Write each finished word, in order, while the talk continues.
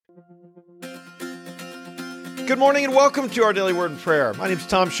Good morning and welcome to our Daily Word and Prayer. My name is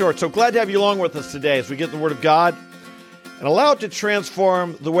Tom Short. So glad to have you along with us today as we get the Word of God and allow it to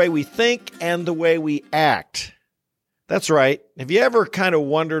transform the way we think and the way we act. That's right. Have you ever kind of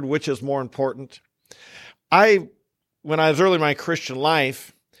wondered which is more important? When I was early in my Christian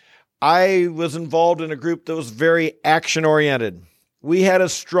life, I was involved in a group that was very action-oriented. We had a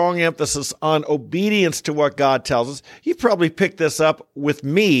strong emphasis on obedience to what God tells us. You probably picked this up with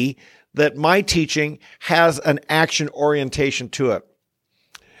me, that my teaching has an action orientation to it.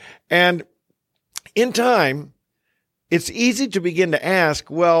 And in time, it's easy to begin to ask,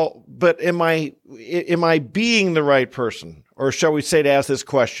 well, but am I being the right person? Or shall we say to ask this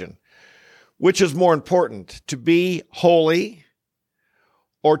question, which is more important, to be holy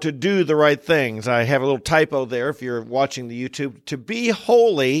or to do the right things? I have a little typo there if you're watching the YouTube. To be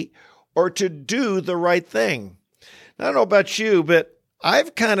holy or to do the right thing. Now, I don't know about you, but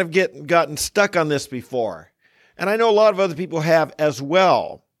I've kind of gotten stuck on this before, and I know a lot of other people have as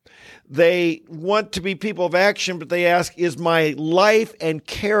well. They want to be people of action, but they ask, is my life and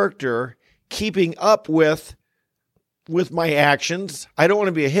character keeping up with my actions? I don't want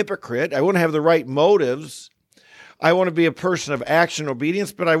to be a hypocrite. I want to have the right motives. I want to be a person of action and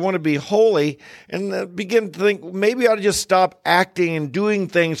obedience, but I want to be holy, and begin to think maybe I ought to just stop acting and doing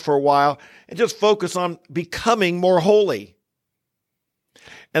things for a while and just focus on becoming more holy.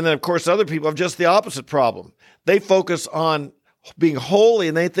 And then, of course, other people have just the opposite problem. They focus on being holy,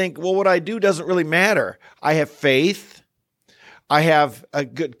 and they think, well, what I do doesn't really matter. I have faith. I have a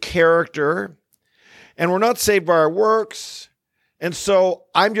good character. And we're not saved by our works. And so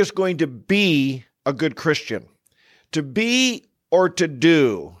I'm just going to be a good Christian. To be or to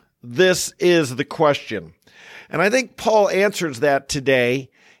do? This is the question. And I think Paul answers that today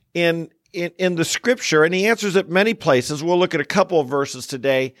in the scripture, and he answers it many places. We'll look at a couple of verses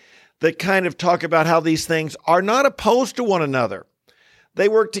today that kind of talk about how these things are not opposed to one another. They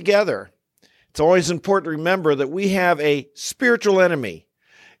work together. It's always important to remember that we have a spiritual enemy,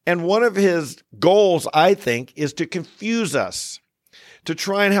 and one of his goals, I think, is to confuse us, to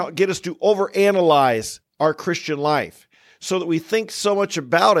try and get us to overanalyze our Christian life so that we think so much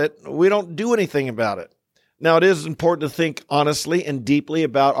about it, we don't do anything about it. Now, it is important to think honestly and deeply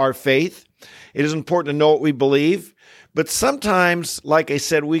about our faith. It is important to know what we believe. But sometimes, like I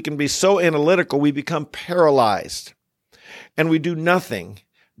said, we can be so analytical, we become paralyzed. And we do nothing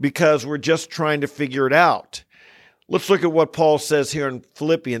because we're just trying to figure it out. Let's look at what Paul says here in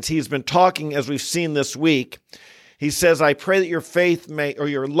Philippians. He's been talking, as we've seen this week. He says, I pray that your faith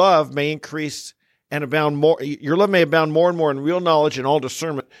your love may increase and abound more. Your love may abound more and more in real knowledge and all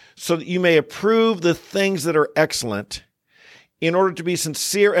discernment, so that you may approve the things that are excellent, in order to be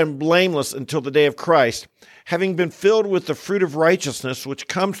sincere and blameless until the day of Christ, having been filled with the fruit of righteousness which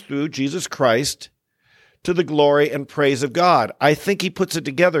comes through Jesus Christ to the glory and praise of God. I think he puts it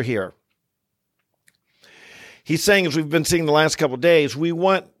together here. He's saying, as we've been seeing the last couple of days, we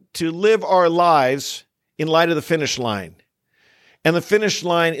want to live our lives in light of the finish line. And the finish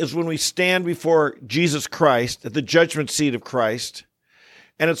line is when we stand before Jesus Christ at the judgment seat of Christ.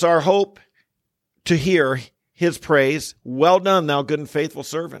 And it's our hope to hear his praise. Well done, thou good and faithful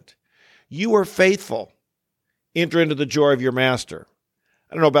servant. You are faithful. Enter into the joy of your master.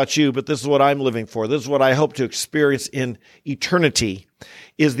 I don't know about you, but this is what I'm living for. This is what I hope to experience in eternity,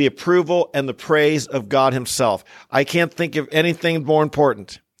 is the approval and the praise of God himself. I can't think of anything more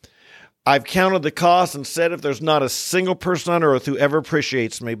important. I've counted the cost and said, if there's not a single person on earth who ever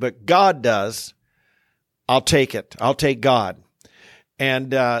appreciates me, but God does, I'll take it. I'll take God.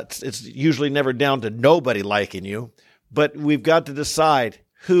 And it's usually never down to nobody liking you, but we've got to decide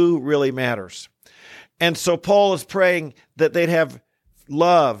who really matters. And so Paul is praying that they'd have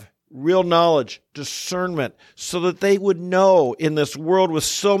love, real knowledge, discernment, so that they would know in this world with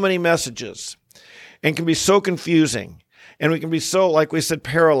so many messages and can be so confusing. And we can be so, like we said,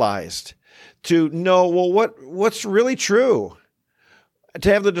 paralyzed to know, well, what's really true?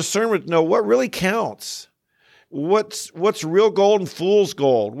 To have the discernment to know what really counts. What's real gold and fool's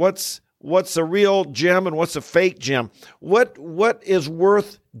gold? What's a real gem and what's a fake gem? What is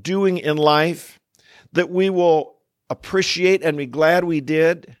worth doing in life that we will appreciate and be glad we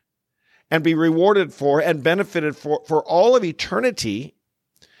did and be rewarded for and benefited for all of eternity?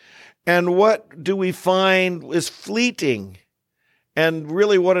 And what do we find is fleeting? And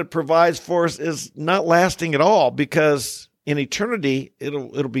really what it provides for us is not lasting at all, because in eternity,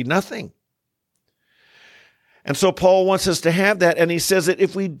 it'll be nothing. And so Paul wants us to have that. And he says that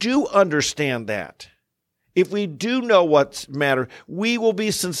if we do understand that, if we do know what matters, we will be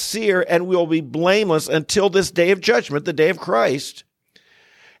sincere and we will be blameless until this day of judgment, the day of Christ.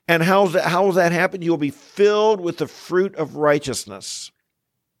 And how will that happen? You'll be filled with the fruit of righteousness.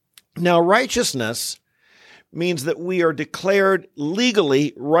 Now, righteousness means that we are declared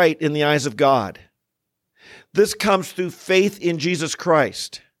legally right in the eyes of God. This comes through faith in Jesus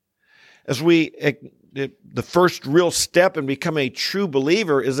Christ. As the first real step in becoming a true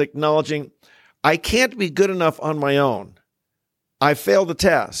believer is acknowledging, I can't be good enough on my own. I failed the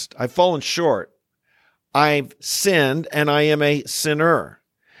test. I've fallen short. I've sinned and I am a sinner.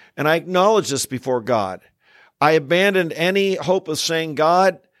 And I acknowledge this before God. I abandoned any hope of saying,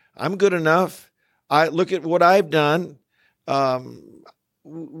 God, I'm good enough. I look at what I've done.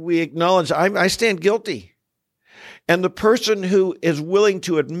 We acknowledge I stand guilty. And the person who is willing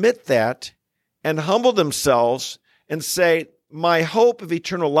to admit that and humble themselves and say, my hope of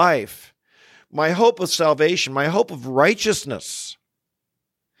eternal life, my hope of salvation, my hope of righteousness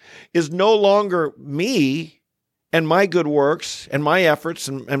is no longer me and my good works and my efforts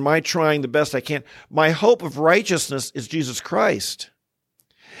and my trying the best I can. My hope of righteousness is Jesus Christ.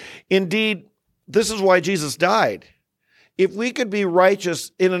 Indeed, this is why Jesus died. If we could be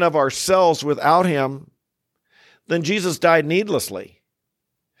righteous in and of ourselves without him, then Jesus died needlessly.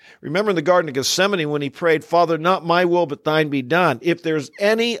 Remember in the Garden of Gethsemane when he prayed, Father, not my will, but thine be done. If there's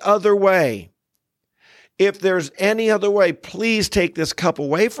any other way, please take this cup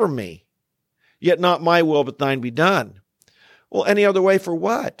away from me. Yet not my will, but thine be done. Well, any other way for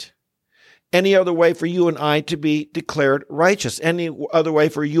what? Any other way for you and I to be declared righteous? Any other way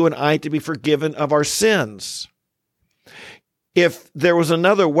for you and I to be forgiven of our sins? If there was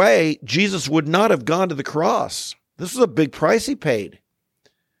another way, Jesus would not have gone to the cross. This was a big price he paid. It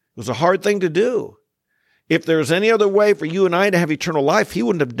was a hard thing to do. If there was any other way for you and I to have eternal life, he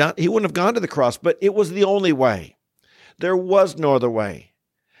wouldn't have gone to the cross, but it was the only way. There was no other way.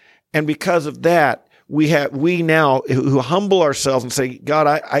 And because of that, we now who humble ourselves and say, God,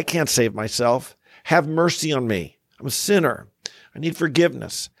 I can't save myself. Have mercy on me. I'm a sinner. I need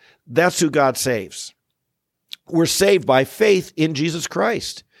forgiveness. That's who God saves. We're saved by faith in Jesus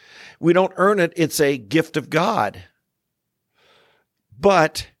Christ. We don't earn it. It's a gift of God.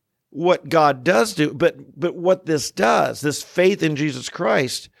 But what God does do, but what this does, this faith in Jesus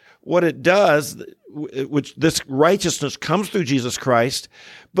Christ, what it does, which this righteousness comes through Jesus Christ,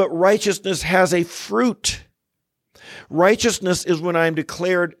 but righteousness has a fruit. Righteousness is when I'm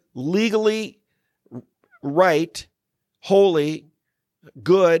declared legally right, holy,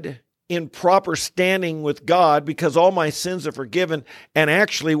 good, in proper standing with God because all my sins are forgiven, and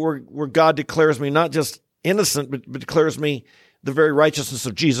actually where God declares me not just innocent, but declares me the very righteousness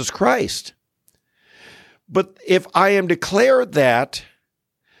of Jesus Christ. But if I am declared that,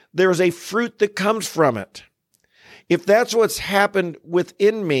 there's a fruit that comes from it. If that's what's happened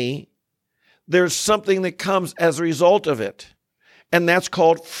within me, there's something that comes as a result of it, and that's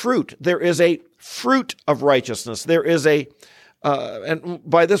called fruit. There is a fruit of righteousness. There is and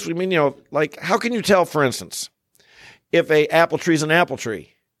by this we mean, like how can you tell, for instance, if a apple tree is an apple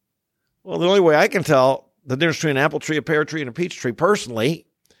tree? Well, the only way I can tell the difference between an apple tree, a pear tree, and a peach tree personally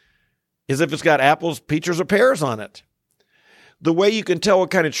is if it's got apples, peaches, or pears on it. The way you can tell what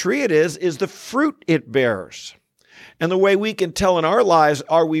kind of tree it is the fruit it bears. And the way we can tell in our lives,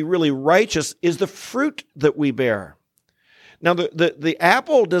 are we really righteous, is the fruit that we bear. Now, the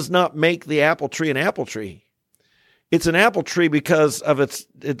apple does not make the apple tree an apple tree. It's an apple tree because of its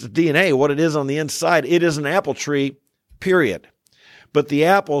DNA, what it is on the inside. It is an apple tree, period. But the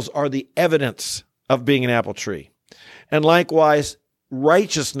apples are the evidence of being an apple tree. And likewise,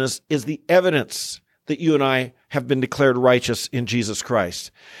 righteousness is the evidence that you and I have been declared righteous in Jesus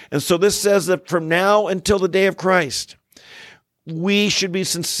Christ. And so this says that from now until the day of Christ, we should be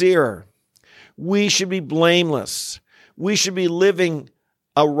sincere. We should be blameless. We should be living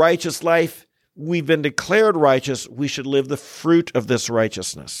a righteous life. We've been declared righteous. We should live the fruit of this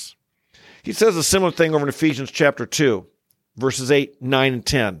righteousness. He says a similar thing over in Ephesians chapter 2, verses 8, 9, and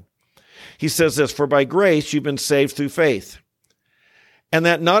 10. He says this, for by grace you've been saved through faith. And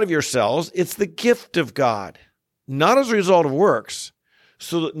that not of yourselves, it's the gift of God, not as a result of works,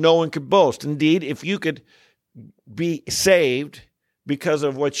 so that no one could boast. Indeed, if you could be saved because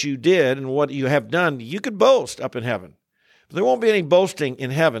of what you did and what you have done, you could boast up in heaven. But there won't be any boasting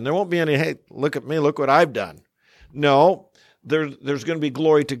in heaven. There won't be any, hey, look at me, look what I've done. No, there's going to be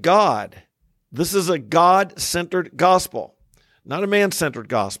glory to God. This is a God-centered gospel, not a man-centered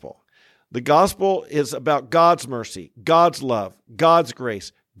gospel. The gospel is about God's mercy, God's love, God's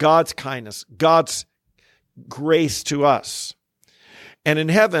grace, God's kindness, God's grace to us. And in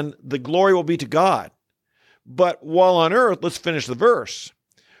heaven, the glory will be to God. But while on earth, let's finish the verse.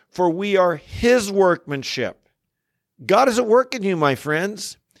 For we are his workmanship. God is at work in you, my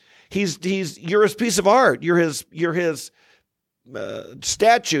friends. You're his piece of art. You're his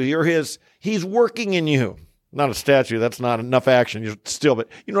statue. He's working in you. Not a statue. That's not enough action. But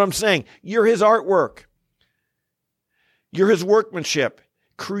you know what I'm saying? You're his artwork. You're his workmanship,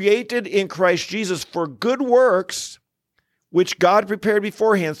 created in Christ Jesus for good works, which God prepared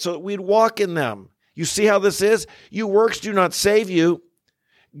beforehand so that we'd walk in them. You see how this is? Your works do not save you.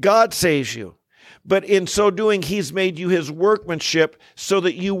 God saves you. But in so doing, he's made you his workmanship so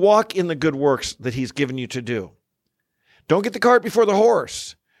that you walk in the good works that he's given you to do. Don't get the cart before the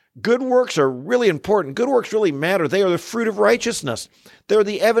horse. Good works are really important. Good works really matter. They are the fruit of righteousness. They're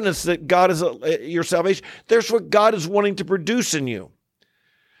the evidence that God is your salvation. There's what God is wanting to produce in you.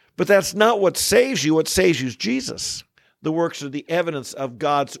 But that's not what saves you. What saves you is Jesus. The works are the evidence of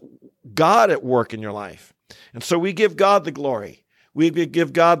God at work in your life. And so we give God the glory. We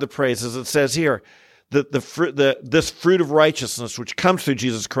give God the praise, as it says here. This fruit of righteousness, which comes through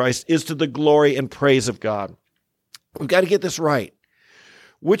Jesus Christ, is to the glory and praise of God. We've got to get this right.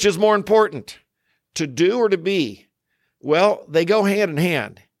 Which is more important, to do or to be? Well, they go hand in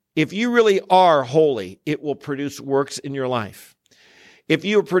hand. If you really are holy, it will produce works in your life. If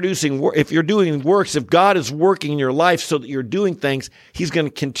you're doing works, if God is working in your life so that you're doing things, he's going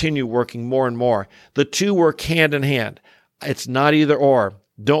to continue working more and more. The two work hand in hand. It's not either or.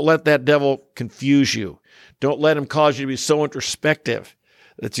 Don't let that devil confuse you. Don't let him cause you to be so introspective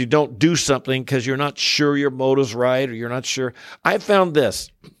that you don't do something because you're not sure your motive's right or you're not sure. I found this.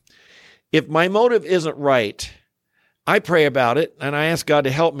 If my motive isn't right, I pray about it and I ask God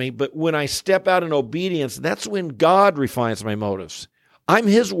to help me. But when I step out in obedience, that's when God refines my motives. I'm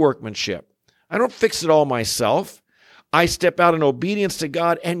his workmanship. I don't fix it all myself. I step out in obedience to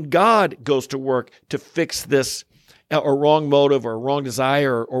God, and God goes to work to fix this a wrong motive or a wrong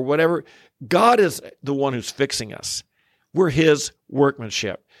desire or whatever. God is the one who's fixing us. We're his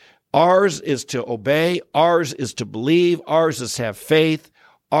workmanship. Ours is to obey. Ours is to believe. Ours is to have faith.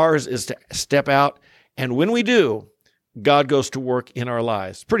 Ours is to step out. And when we do, God goes to work in our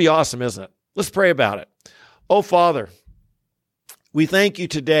lives. Pretty awesome, isn't it? Let's pray about it. Oh, Father, we thank you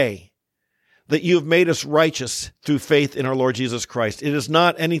today that you have made us righteous through faith in our Lord Jesus Christ. It is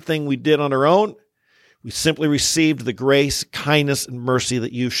not anything we did on our own. We simply received the grace, kindness, and mercy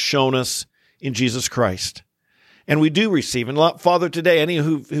that you've shown us in Jesus Christ. And we do receive. And Father, today, any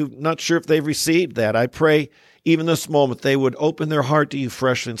who not sure if they've received that, I pray even this moment they would open their heart to you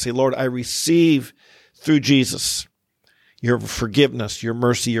freshly and say, Lord, I receive through Jesus your forgiveness, your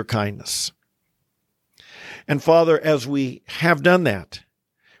mercy, your kindness. And Father, as we have done that,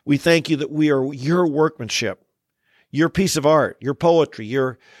 we thank you that we are your workmanship, your piece of art, your poetry,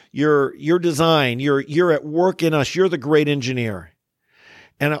 your design. You're at work in us. You're the great engineer.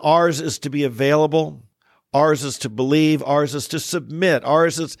 And ours is to be available. Ours is to believe. Ours is to submit.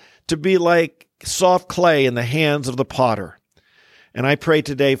 Ours is to be like soft clay in the hands of the potter. And I pray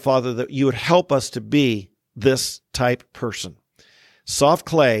today, Father, that you would help us to be this type person. Soft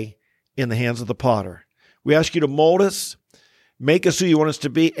clay in the hands of the potter. We ask you to mold us, make us who you want us to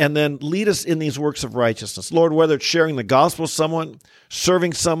be, and then lead us in these works of righteousness. Lord, whether it's sharing the gospel with someone,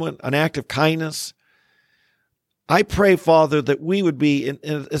 serving someone, an act of kindness, I pray, Father, that we would be,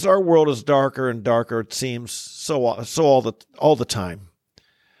 as our world is darker and darker, it seems, so all the time.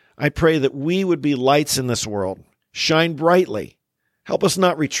 I pray that we would be lights in this world, shine brightly. Help us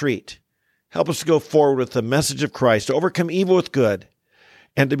not retreat. Help us to go forward with the message of Christ, to overcome evil with good,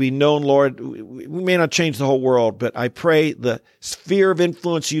 and to be known, Lord. We may not change the whole world, but I pray the sphere of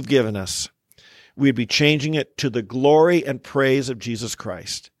influence you've given us, we'd be changing it to the glory and praise of Jesus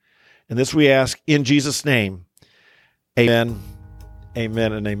Christ. And this we ask in Jesus' name. Amen,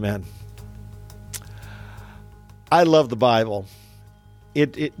 amen, and amen. I love the Bible.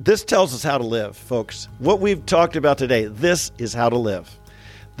 This tells us how to live, folks. What we've talked about today, this is how to live.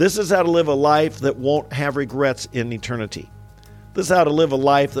 This is how to live a life that won't have regrets in eternity. This is how to live a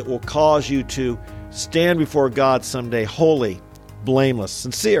life that will cause you to stand before God someday holy, blameless,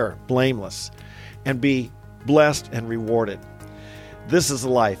 sincere, blameless, and be blessed and rewarded. This is a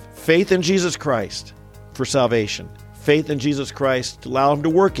life. Faith in Jesus Christ for salvation. Faith in Jesus Christ to allow him to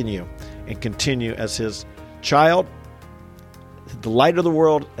work in you and continue as his child, the light of the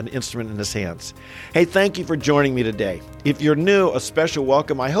world, an instrument in his hands. Hey, thank you for joining me today. If you're new, a special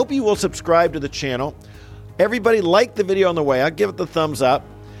welcome. I hope you will subscribe to the channel. Everybody like the video on the way. I'll give it the thumbs up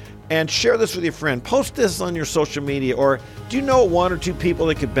and share this with your friend. Post this on your social media, or do you know one or two people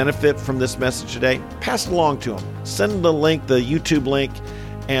that could benefit from this message today? Pass it along to them. Send them the link, the YouTube link,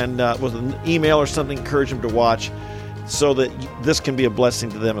 and with an email or something, encourage them to watch so that this can be a blessing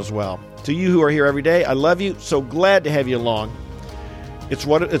to them as well. To you who are here every day, I love you. So glad to have you along.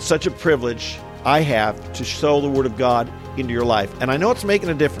 It's such a privilege I have to sow the Word of God into your life. And I know it's making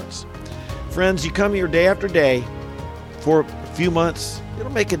a difference. Friends, you come here day after day for a few months,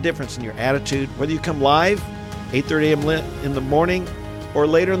 it'll make a difference in your attitude. Whether you come live, 8:30 a.m. in the morning, or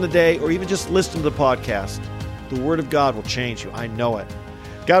later in the day, or even just listen to the podcast, the Word of God will change you. I know it.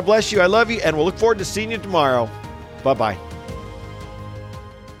 God bless you. I love you, and we'll look forward to seeing you tomorrow. Bye-bye.